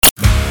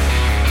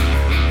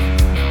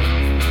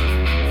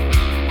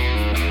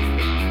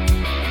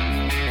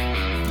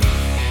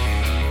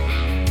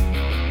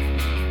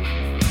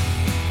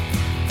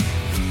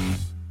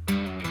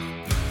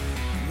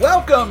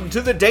to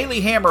the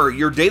Daily Hammer,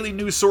 your daily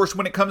news source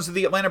when it comes to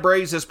the Atlanta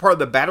Braves as part of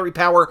the Battery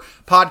Power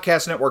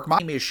Podcast Network. My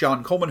name is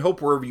Sean Coleman. Hope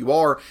wherever you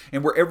are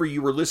and wherever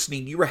you are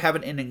listening, you are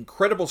having an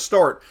incredible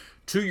start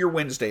to your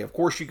Wednesday. Of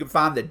course, you can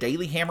find the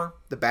Daily Hammer,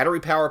 the Battery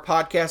Power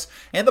Podcast,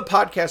 and the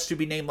podcast to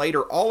be named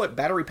later, all at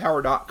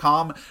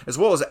batterypower.com, as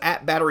well as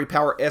at Battery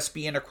Power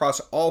SBN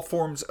across all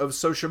forms of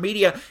social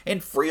media,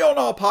 and free on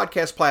all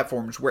podcast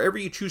platforms. Wherever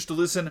you choose to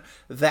listen,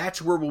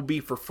 that's where we'll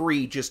be for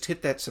free. Just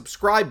hit that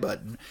subscribe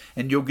button,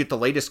 and you'll get the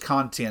latest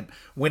content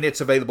when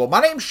it's available. My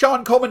name's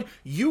Sean Coleman.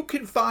 You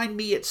can find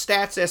me at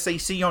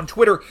StatsSAC on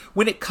Twitter.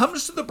 When it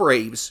comes to the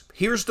Braves,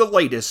 here's the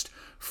latest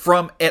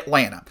from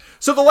Atlanta.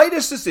 So the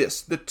latest is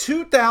this: the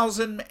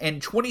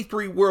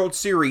 2023 World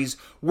Series,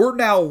 we're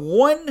now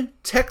one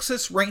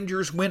Texas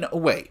Rangers win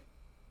away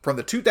from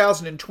the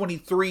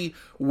 2023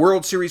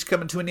 World Series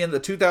coming to an end,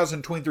 the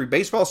 2023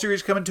 Baseball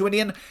Series coming to an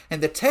end,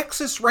 and the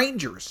Texas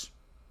Rangers,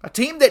 a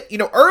team that,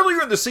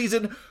 earlier in the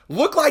season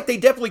looked like they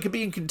definitely could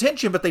be in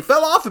contention, but they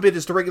fell off a bit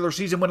as the regular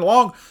season went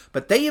along.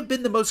 But they have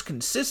been the most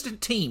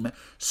consistent team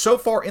so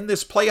far in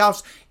this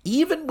playoffs,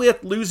 even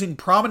with losing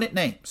prominent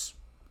names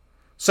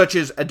such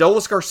as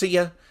Adolis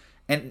Garcia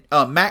and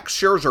Max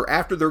Scherzer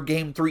after their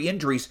Game 3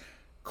 injuries.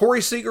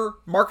 Corey Seager,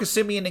 Marcus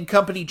Semien, and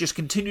company just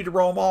continue to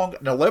roll along.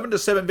 An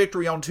 11-7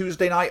 victory on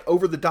Tuesday night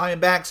over the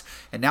Diamondbacks,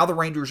 and now the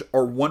Rangers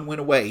are one win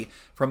away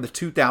from the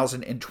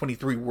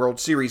 2023 World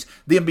Series,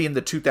 them being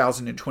the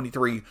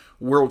 2023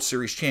 World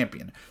Series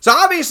champion. So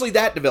obviously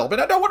that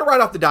development, I don't want to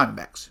write off the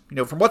Diamondbacks.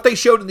 From what they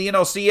showed in the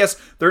NLCS,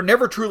 they're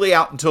never truly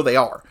out until they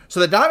are. So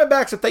the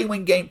Diamondbacks, if they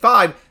win Game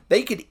 5,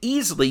 they could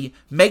easily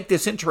make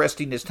this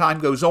interesting as time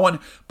goes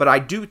on, but I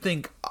do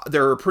think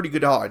there are pretty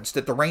good odds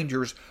that the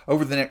Rangers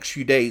over the next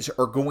few days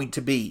are going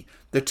to be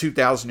the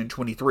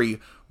 2023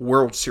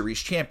 World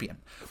Series champion.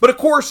 But of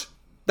course,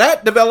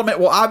 that development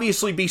will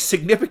obviously be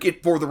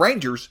significant for the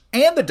Rangers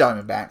and the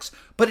Diamondbacks,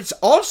 but it's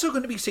also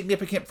going to be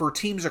significant for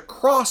teams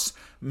across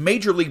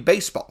Major League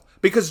Baseball.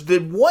 Because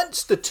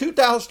once the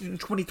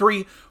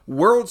 2023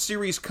 World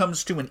Series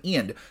comes to an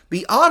end,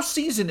 the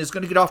offseason is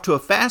going to get off to a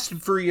fast and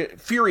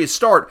furious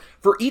start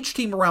for each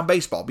team around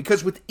baseball.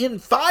 Because within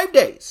 5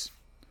 days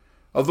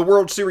of the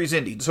World Series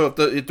ending, so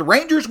if the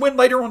Rangers win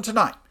later on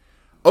tonight,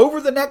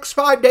 over the next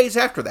 5 days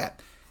after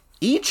that,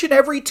 each and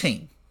every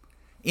team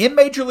in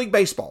Major League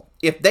Baseball,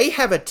 if they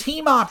have a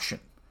team option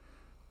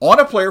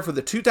on a player for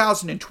the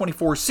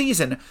 2024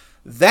 season,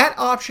 that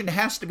option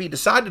has to be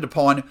decided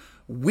upon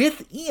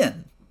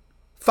within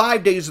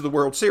 5 days of the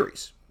World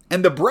Series.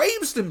 And the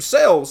Braves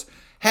themselves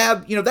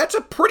have, that's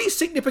a pretty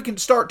significant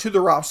start to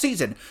their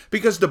offseason,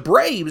 because the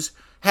Braves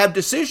have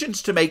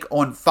decisions to make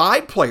on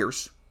 5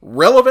 players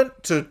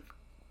relevant to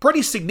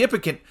pretty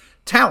significant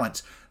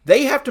talents.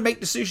 They have to make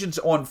decisions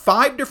on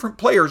 5 different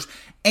players,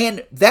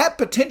 and that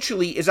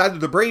potentially is either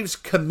the Braves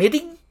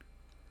committing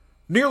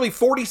nearly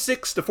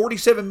 $46 to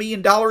 $47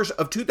 million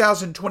of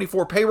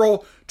 2024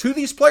 payroll to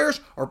these players,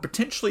 or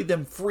potentially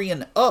them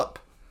freeing up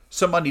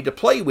some money to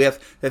play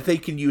with that they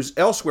can use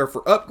elsewhere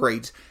for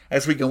upgrades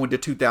as we go into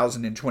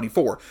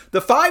 2024.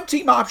 The 5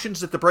 team options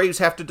that the Braves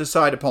have to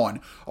decide upon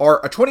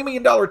are a $20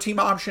 million team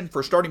option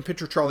for starting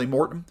pitcher Charlie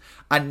Morton,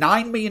 a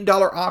 $9 million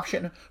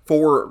option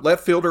for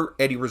left fielder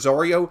Eddie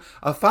Rosario,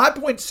 a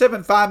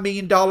 $5.75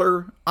 million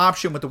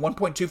option with a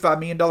 $1.25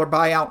 million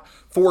buyout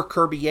for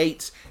Kirby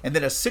Yates, and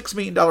then a $6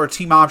 million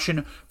team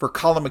option for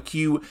Colin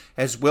McHugh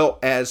as well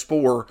as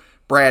for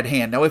Brad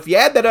Hand. Now, if you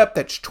add that up,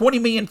 that's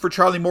 $20 million for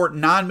Charlie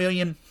Morton, $9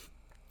 million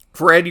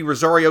for Eddie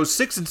Rosario,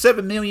 $6 and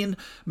 $7 million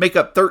make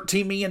up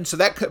 $13 million. So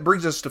that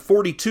brings us to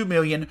 $42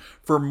 million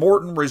for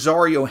Morton,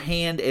 Rosario,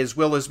 Hand, as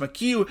well as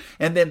McHugh.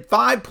 And then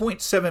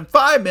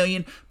 $5.75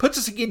 million puts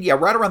us again,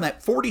 right around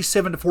that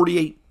 $47 to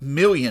 $48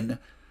 million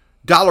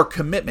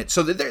commitment.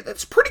 So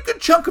that's a pretty good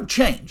chunk of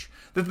change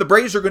that the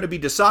Braves are going to be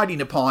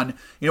deciding upon,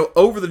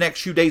 over the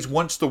next few days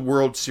once the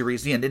World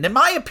Series ends. And in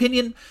my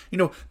opinion,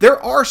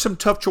 there are some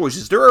tough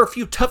choices. There are a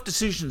few tough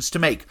decisions to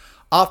make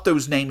off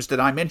those names that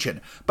I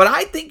mentioned. But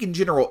I think in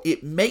general,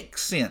 it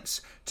makes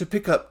sense to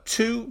pick up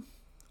 2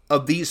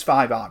 of these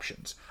 5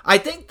 options. I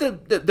think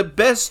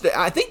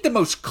the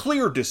most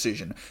clear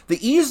decision,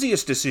 the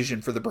easiest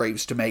decision for the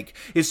Braves to make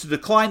is to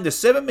decline the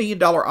 $7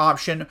 million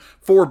option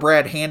for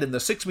Brad Hand and the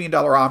 $6 million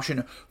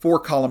option for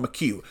Colin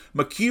McHugh.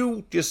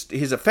 McHugh, just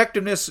his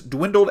effectiveness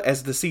dwindled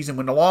as the season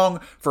went along.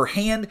 For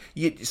Hand,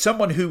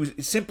 someone who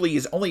simply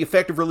is only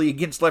effective really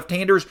against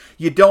left-handers,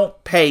 you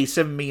don't pay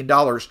 $7 million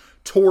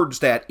towards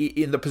that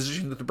in the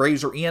position that the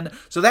Braves are in.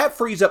 So that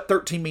frees up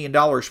 $13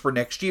 million for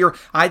next year.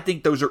 I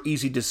think those are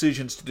easy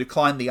decisions to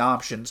decline the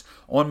options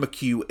on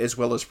McHugh as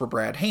well as for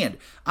Brad Hand.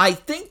 I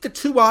think the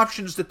 2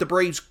 options that the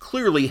Braves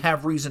clearly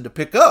have reason to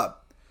pick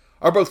up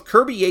are both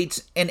Kirby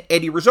Yates and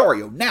Eddie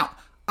Rosario. Now,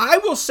 I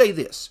will say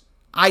this.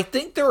 I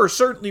think there are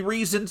certainly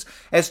reasons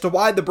as to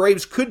why the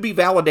Braves could be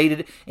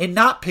validated in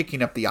not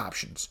picking up the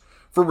options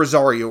for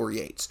Rosario or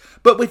Yates.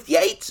 But with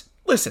Yates,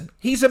 listen,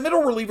 he's a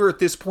middle reliever at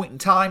this point in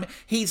time.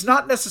 He's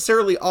not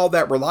necessarily all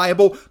that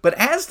reliable, but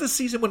as the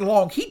season went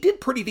along, he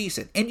did pretty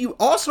decent. And you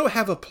also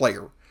have a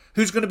player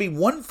who's going to be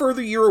one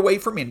further year away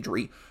from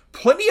injury,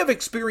 plenty of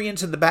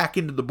experience in the back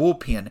end of the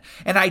bullpen.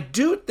 And I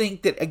do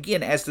think that,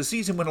 again, as the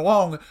season went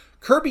along,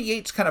 Kirby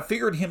Yates kind of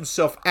figured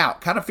himself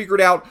out,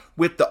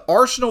 with the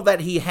arsenal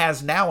that he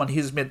has now in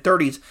his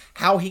mid-30s,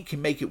 how he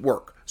can make it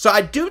work. So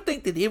I do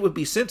think that it would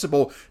be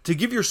sensible to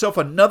give yourself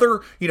another,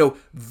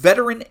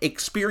 veteran,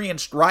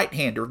 experienced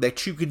right-hander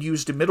that you could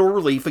use to middle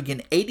relief.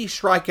 Again, 80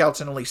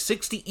 strikeouts and only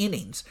 60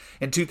 innings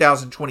in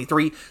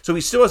 2023, so he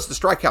still has the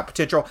strikeout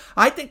potential.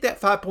 I think that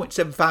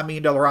 $5.75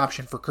 million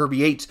option for Kirby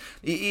Yates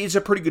is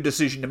a pretty good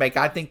decision to make.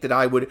 I think that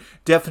I would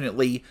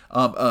definitely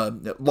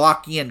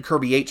lock in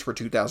Kirby Yates for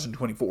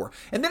 2024.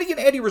 And then again,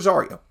 Eddie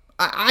Rosario.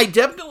 I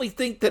definitely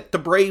think that the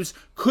Braves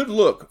could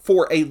look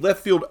for a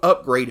left field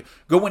upgrade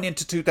going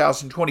into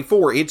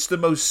 2024. It's the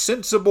most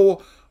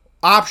sensible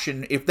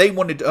option if they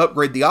wanted to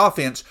upgrade the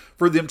offense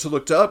for them to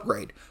look to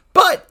upgrade.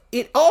 But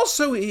it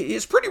also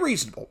is pretty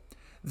reasonable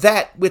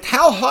that with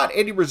how hot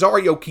Eddie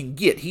Rosario can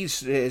get,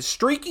 he's as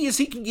streaky as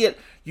he can get.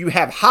 You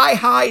have high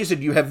highs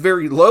and you have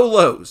very low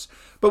lows.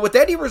 But with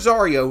Eddie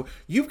Rosario,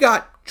 you've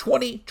got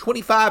 20,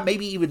 25,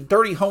 maybe even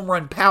 30 home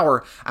run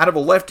power out of a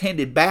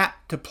left-handed bat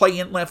to play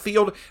in left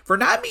field. For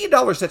 $9 million,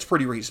 that's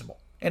pretty reasonable.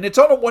 And it's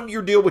on a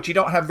one-year deal, which you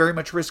don't have very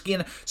much risk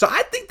in. So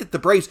I think that the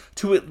Braves,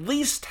 to at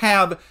least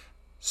have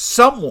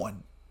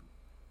someone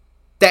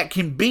that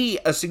can be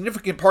a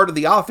significant part of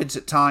the offense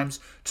at times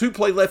to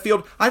play left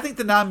field, I think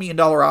the $9 million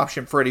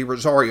option for Eddie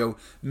Rosario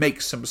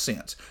makes some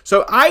sense.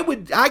 So I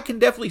can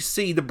definitely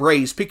see the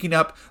Braves picking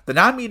up the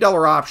 $9 million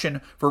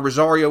option for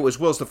Rosario as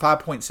well as the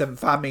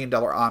 $5.75 million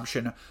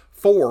option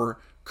for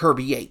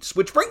Kirby Yates,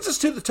 which brings us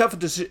to the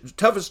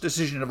toughest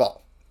decision of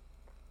all.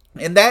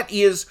 And that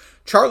is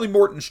Charlie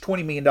Morton's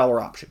 $20 million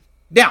option.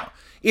 Now,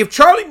 if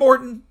Charlie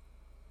Morton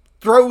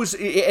throws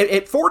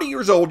at 40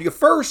 years old, you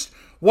first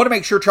want to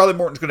make sure Charlie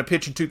Morton's going to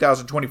pitch in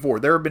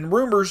 2024. There have been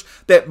rumors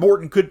that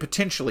Morton could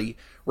potentially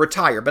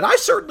retire, but I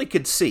certainly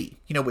could see,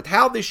 with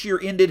how this year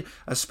ended,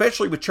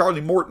 especially with Charlie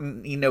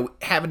Morton,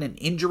 having an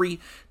injury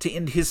to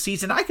end his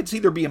season, I could see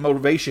there be a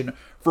motivation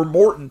for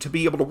Morton to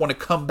be able to want to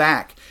come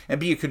back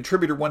and be a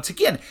contributor once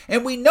again.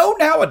 And we know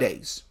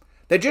nowadays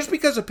that just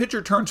because a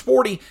pitcher turns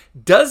 40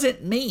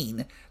 doesn't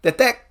mean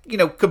that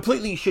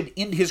completely should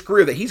end his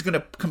career, that he's going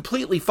to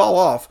completely fall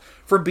off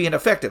from being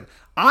effective.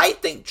 I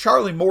think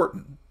Charlie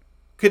Morton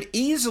could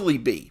easily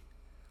be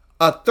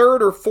a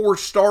third or fourth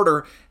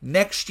starter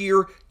next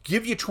year,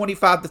 give you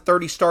 25 to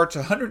 30 starts,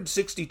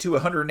 160 to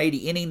 180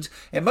 innings,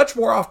 and much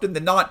more often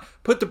than not,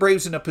 put the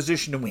Braves in a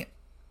position to win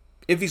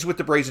if he's with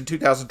the Braves in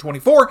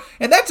 2024.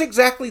 And that's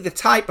exactly the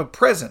type of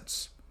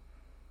presence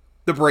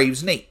the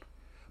Braves need.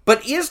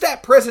 But is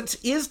that presence,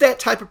 is that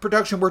type of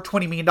production worth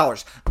 $20 million?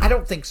 I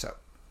don't think so.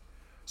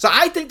 So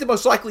I think the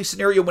most likely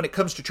scenario when it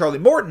comes to Charlie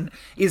Morton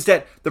is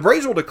that the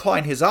Braves will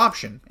decline his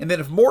option, and then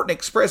if Morton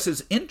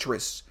expresses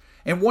interest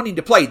in wanting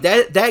to play,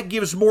 that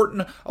gives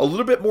Morton a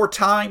little bit more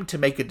time to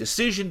make a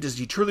decision. Does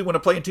he truly want to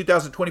play in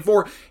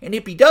 2024? And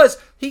if he does,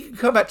 he can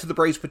come back to the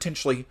Braves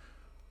potentially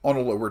on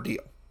a lower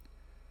deal.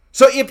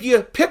 So if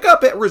you pick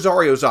up at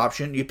Rosario's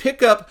option, you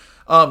pick up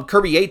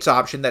Kirby Yates'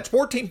 option, that's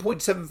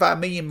 $14.75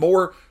 million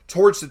more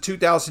towards the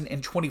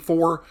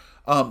 2024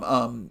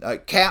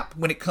 cap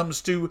when it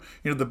comes to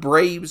the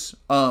Braves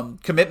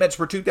commitments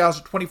for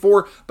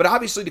 2024, but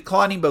obviously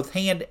declining both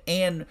Hand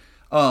and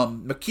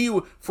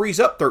McHugh frees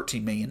up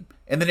 $13 million.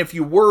 And then if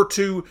you were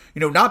to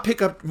not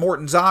pick up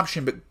Morton's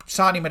option but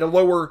sign him at a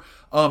lower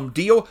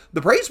deal,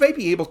 the Braves may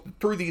be able,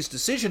 through these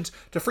decisions,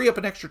 to free up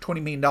an extra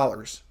 $20 million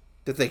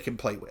that they can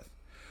play with.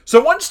 So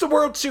once the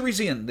World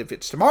Series ends, if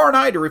it's tomorrow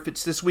night or if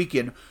it's this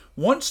weekend,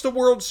 once the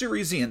World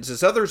Series ends,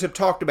 as others have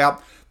talked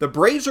about, the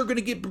Braves are going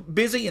to get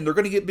busy, and they're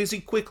going to get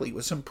busy quickly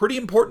with some pretty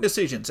important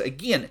decisions.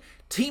 Again,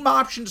 team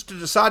options to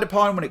decide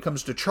upon when it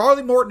comes to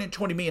Charlie Morton at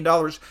 $20 million,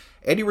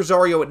 Eddie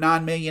Rosario at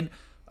 $9 million,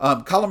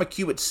 Colin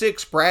McHugh at $6 million,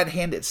 Brad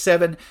Hand at $7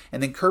 million,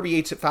 and then Kirby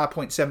Yates at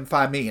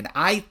 $5.75 million.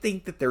 I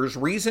think that there's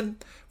reason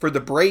for the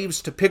Braves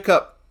to pick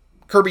up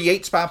Kirby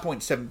Yates'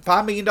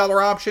 $5.75 million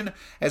option,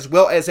 as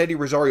well as Eddie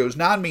Rosario's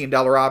 $9 million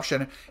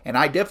option, and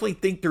I definitely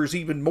think there's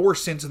even more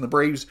sense in the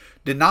Braves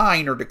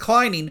denying or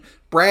declining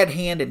Brad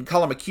Hand and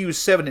Colin McHugh's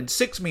 $7 and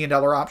 $6 million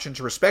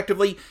options,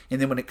 respectively. And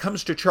then when it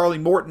comes to Charlie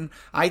Morton,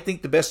 I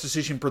think the best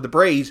decision for the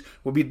Braves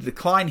will be to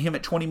decline him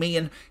at $20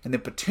 million and then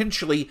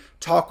potentially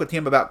talk with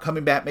him about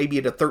coming back maybe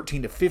at a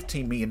 $13 to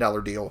 $15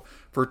 million deal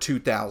for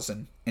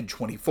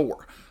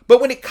 2024.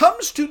 But when it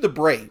comes to the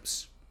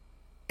Braves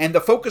and the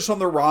focus on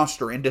their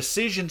roster and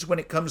decisions when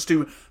it comes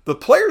to the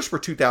players for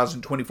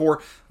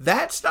 2024,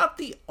 that's not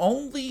the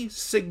only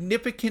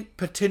significant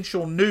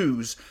potential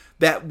news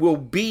that will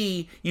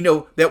be,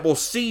 that we'll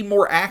see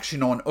more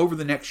action on over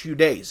the next few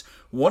days.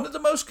 One of the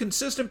most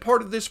consistent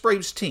part of this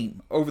Braves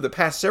team over the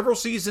past several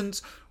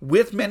seasons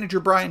with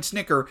manager Brian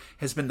Snitker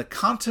has been the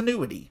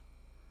continuity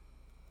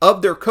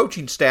of their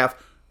coaching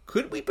staff.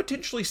 Could we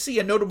potentially see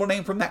a notable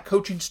name from that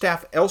coaching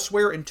staff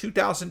elsewhere in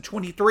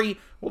 2023?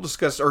 We'll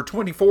discuss, or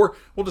 24.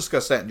 We'll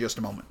discuss that in just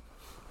a moment.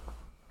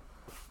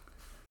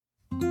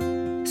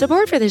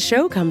 Support for this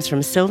show comes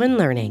from Sylvan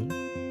Learning.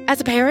 As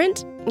a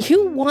parent,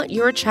 you want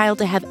your child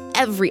to have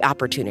every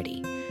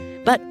opportunity,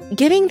 but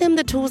giving them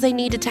the tools they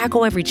need to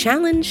tackle every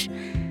challenge,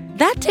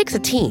 that takes a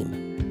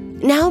team.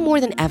 Now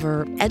more than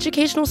ever,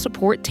 educational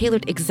support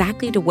tailored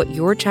exactly to what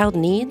your child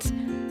needs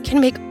can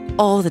make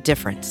all the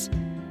difference.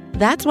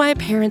 That's why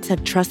parents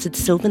have trusted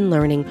Sylvan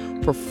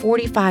Learning for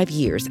 45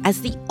 years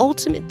as the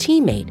ultimate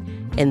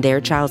teammate in their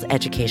child's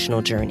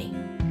educational journey,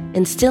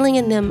 instilling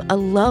in them a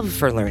love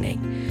for learning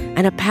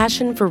and a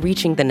passion for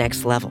reaching the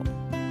next level.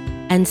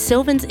 And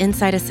Sylvan's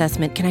Insight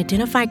Assessment can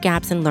identify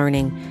gaps in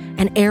learning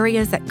and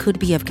areas that could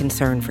be of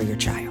concern for your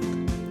child.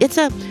 It's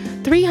a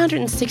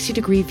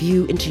 360-degree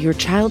view into your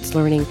child's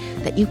learning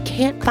that you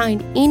can't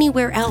find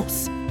anywhere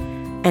else,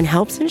 and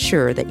helps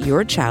ensure that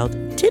your child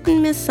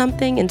didn't miss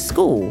something in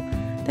school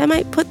that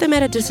might put them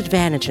at a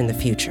disadvantage in the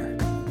future.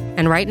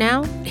 And right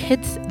now,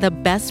 it's the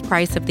best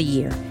price of the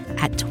year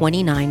at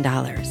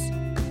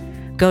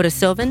 $29. Go to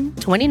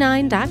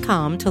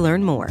sylvan29.com to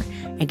learn more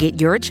and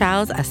get your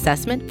child's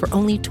assessment for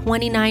only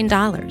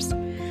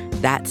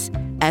 $29. That's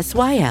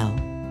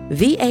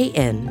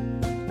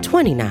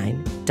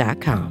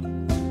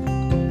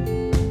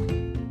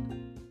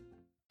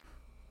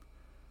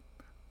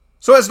SYLVAN29.com.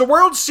 So as the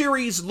World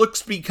Series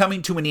looks to be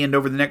coming to an end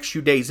over the next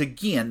few days,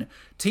 again,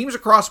 teams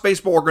across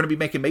baseball are going to be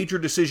making major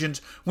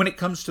decisions when it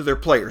comes to their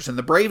players. And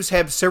the Braves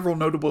have several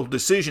notable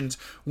decisions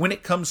when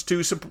it comes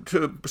to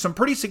some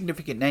pretty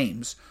significant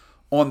names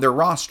on their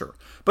roster.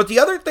 But the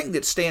other thing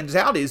that stands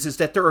out is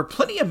that there are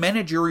plenty of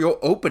managerial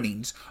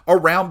openings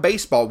around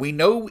baseball. We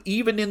know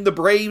even in the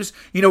Braves,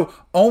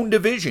 own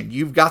division,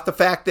 you've got the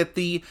fact that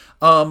the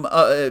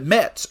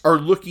Mets are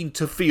looking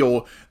to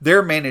fill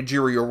their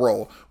managerial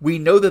role. We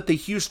know that the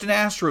Houston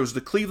Astros, the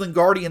Cleveland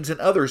Guardians,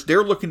 and others,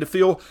 they're looking to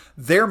fill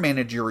their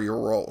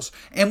managerial roles.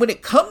 And when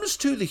it comes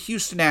to the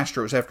Houston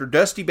Astros, after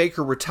Dusty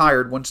Baker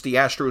retired once the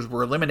Astros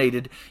were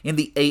eliminated in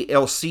the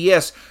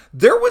ALCS,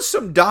 there was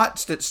some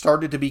dots that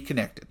started to be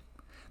connected.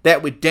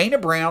 That with Dana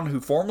Brown, who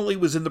formerly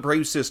was in the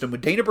Braves system,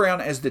 with Dana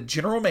Brown as the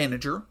general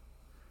manager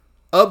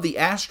of the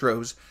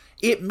Astros,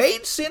 it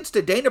made sense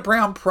that Dana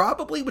Brown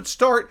probably would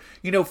start,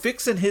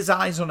 fixing his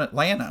eyes on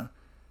Atlanta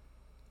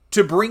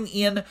to bring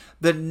in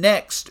the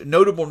next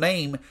notable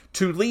name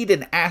to lead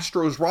an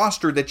Astros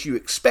roster that you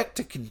expect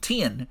to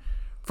contend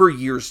for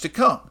years to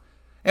come.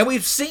 And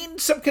we've seen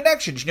some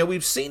connections.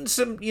 We've seen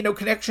some,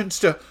 connections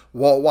to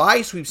Walt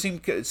Weiss. We've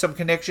seen some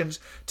connections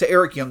to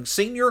Eric Young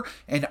Sr.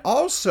 And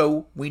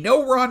also, we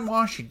know Ron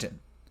Washington,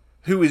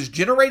 who has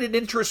generated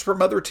interest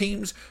from other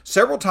teams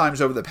several times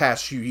over the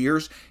past few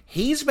years.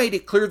 He's made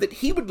it clear that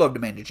he would love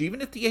to manage.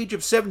 Even at the age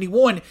of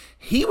 71,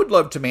 he would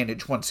love to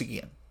manage once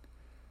again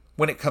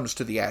when it comes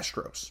to the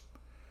Astros.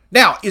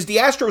 Now, is the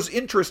Astros'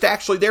 interest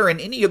actually there in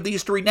any of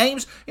these three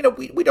names?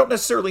 We don't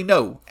necessarily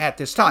know at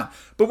this time.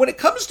 But when it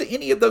comes to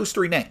any of those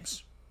three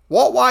names,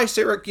 Walt Weiss,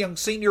 Eric Young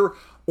Sr.,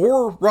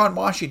 or Ron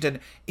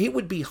Washington, it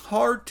would be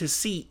hard to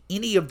see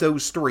any of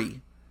those three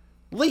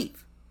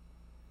leave.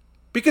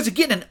 Because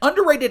again, an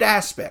underrated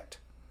aspect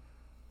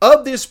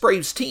of this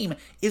Braves team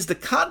is the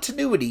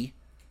continuity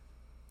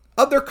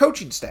of their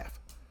coaching staff.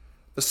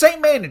 The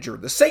same manager,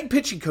 the same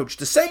pitching coach,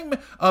 the same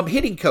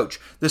hitting coach,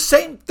 the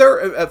same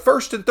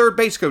first and third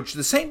base coach,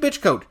 the same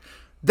pitch coach.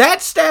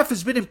 That staff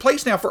has been in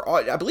place now for,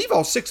 I believe,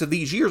 all 6 of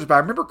these years, if I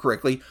remember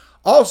correctly,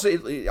 all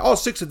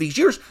 6 of these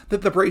years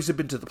that the Braves have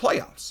been to the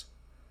playoffs.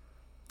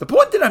 The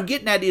point that I'm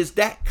getting at is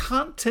that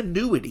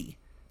continuity,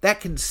 that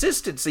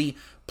consistency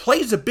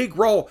plays a big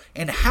role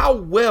in how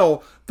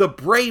well the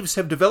Braves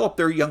have developed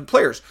their young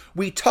players.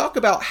 We talk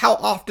about how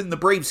often the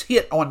Braves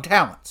hit on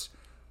talents.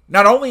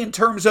 Not only in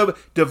terms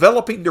of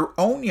developing their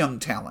own young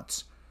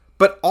talents,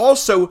 but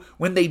also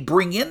when they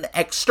bring in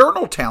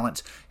external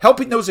talents,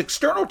 helping those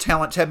external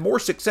talents have more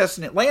success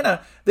in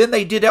Atlanta than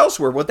they did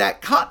elsewhere. Well,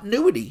 that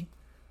continuity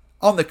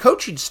on the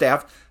coaching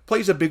staff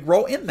plays a big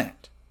role in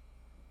that.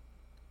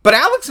 But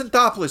Alex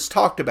Anthopoulos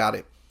talked about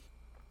it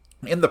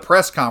in the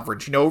press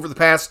conference. Over the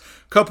past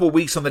couple of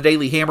weeks on the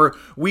Daily Hammer,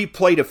 we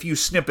played a few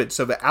snippets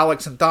of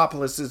Alex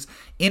Anthopoulos'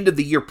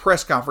 end-of-the-year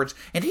press conference,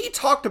 and he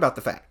talked about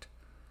the fact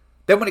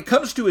that when it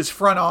comes to his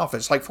front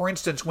office, like for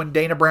instance when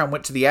Dana Brown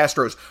went to the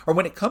Astros, or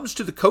when it comes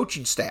to the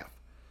coaching staff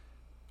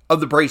of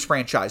the Braves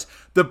franchise,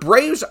 the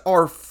Braves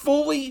are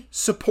fully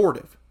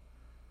supportive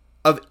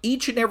of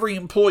each and every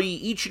employee,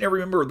 each and every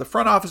member of the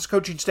front office,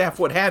 coaching staff,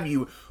 what have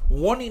you,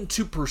 wanting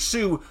to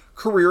pursue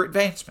career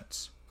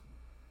advancements.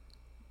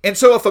 And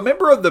so if a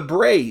member of the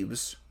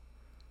Braves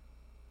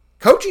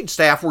coaching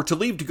staff were to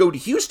leave to go to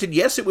Houston,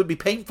 yes, it would be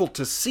painful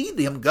to see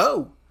them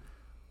go.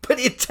 But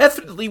it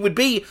definitely would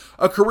be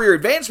a career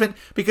advancement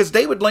because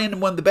they would land in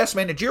one of the best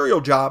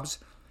managerial jobs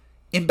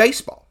in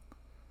baseball.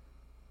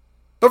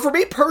 But for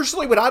me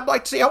personally, what I'd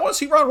like to see, I want to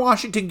see Ron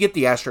Washington get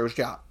the Astros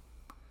job.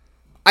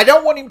 I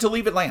don't want him to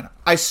leave Atlanta.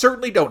 I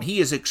certainly don't.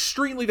 He is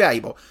extremely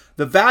valuable.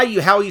 The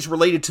value, how he's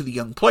related to the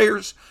young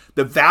players,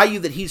 the value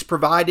that he's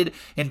provided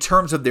in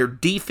terms of their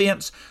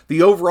defense,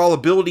 the overall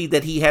ability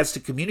that he has to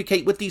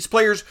communicate with these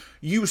players,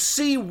 you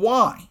see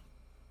why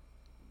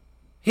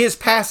his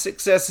past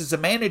success as a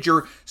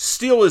manager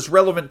still is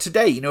relevant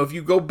today. If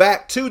you go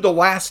back to the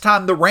last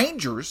time the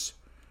Rangers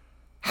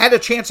had a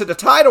chance at a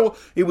title,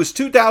 it was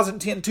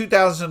 2010,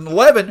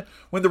 2011,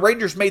 when the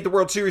Rangers made the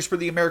World Series for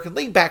the American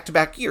League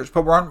back-to-back years.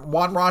 But Ron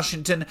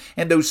Washington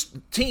and those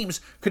teams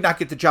could not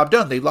get the job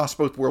done. They lost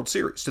both World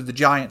Series to the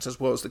Giants as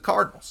well as the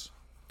Cardinals.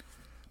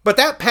 But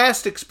that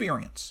past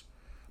experience,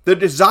 the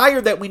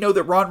desire that we know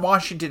that Ron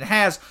Washington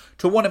has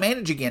to want to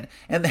manage again,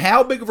 and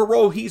how big of a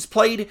role he's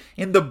played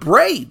in the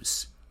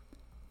Braves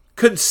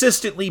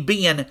consistently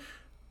being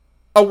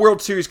a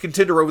World Series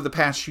contender over the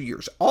past few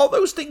years. All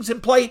those things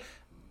in play,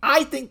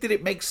 I think that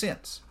it makes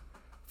sense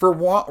for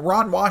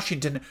Ron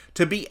Washington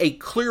to be a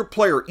clear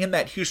player in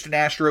that Houston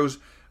Astros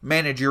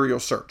managerial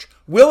search.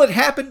 Will it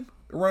happen?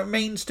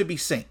 Remains to be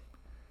seen.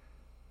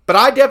 But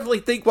I definitely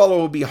think while it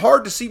will be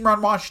hard to see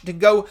Ron Washington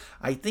go,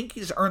 I think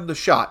he's earned the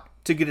shot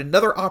to get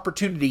another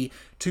opportunity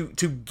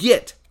to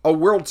get a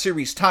World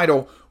Series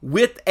title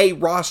with a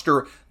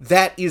roster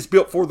that is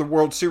built for the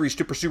World Series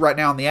to pursue right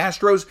now in the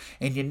Astros.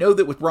 And you know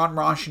that with Ron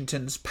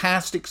Washington's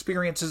past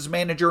experience as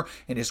manager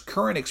and his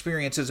current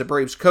experience as a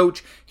Braves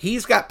coach,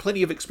 he's got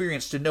plenty of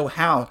experience to know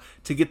how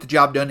to get the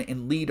job done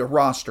and lead a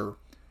roster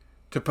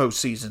to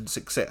postseason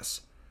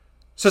success.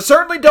 So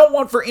certainly don't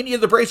want for any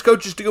of the Braves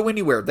coaches to go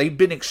anywhere. They've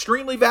been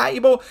extremely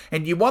valuable,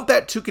 and you want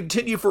that to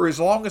continue for as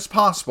long as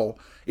possible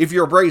if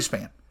you're a Braves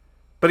fan.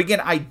 But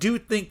again, I do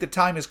think the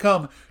time has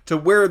come to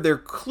where there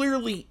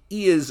clearly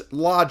is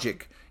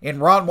logic in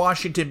Ron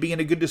Washington being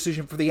a good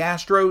decision for the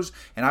Astros,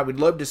 and I would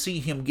love to see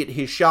him get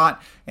his shot.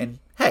 And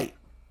hey,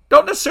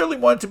 don't necessarily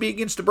want it to be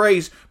against the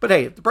Braves, but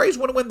hey, if the Braves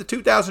want to win the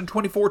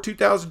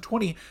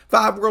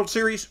 2024-2025 World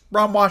Series,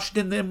 Ron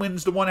Washington then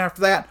wins the one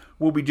after that,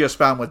 we'll be just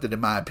fine with it,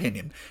 in my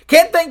opinion.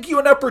 Can't thank you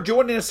enough for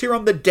joining us here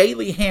on the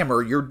Daily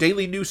Hammer, your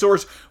daily news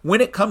source when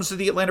it comes to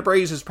the Atlanta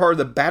Braves as part of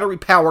the Battery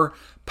Power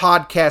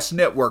Podcast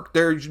Network.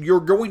 You're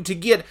going to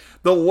get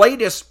the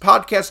latest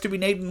podcast to be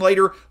named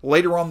later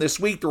on this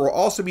week. There will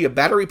also be a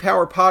Battery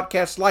Power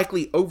podcast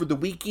likely over the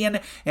weekend,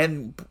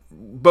 and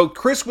both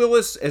Chris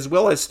Willis as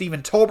well as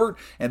Stephen Tolbert,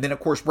 and then of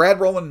course Brad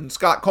Rowland and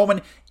Scott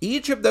Coleman,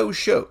 each of those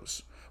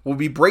shows will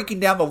be breaking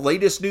down the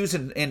latest news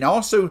and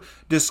also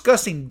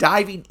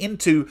diving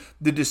into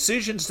the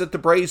decisions that the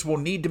Braves will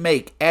need to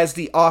make as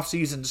the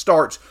offseason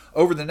starts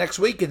over the next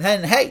week. And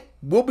then, hey,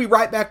 we'll be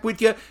right back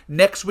with you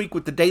next week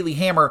with the Daily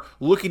Hammer,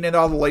 looking at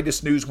all the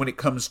latest news when it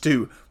comes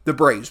to the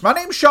Braves. My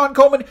name's Sean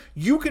Coleman.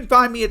 You can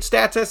find me at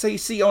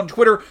StatsSAC on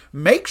Twitter.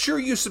 Make sure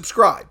you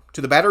subscribe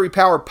to the Battery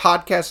Power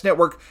Podcast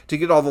Network to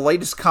get all the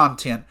latest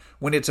content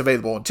when it's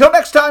available. Until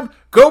next time,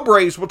 go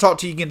Braves. We'll talk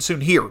to you again soon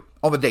here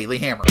on the Daily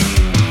Hammer.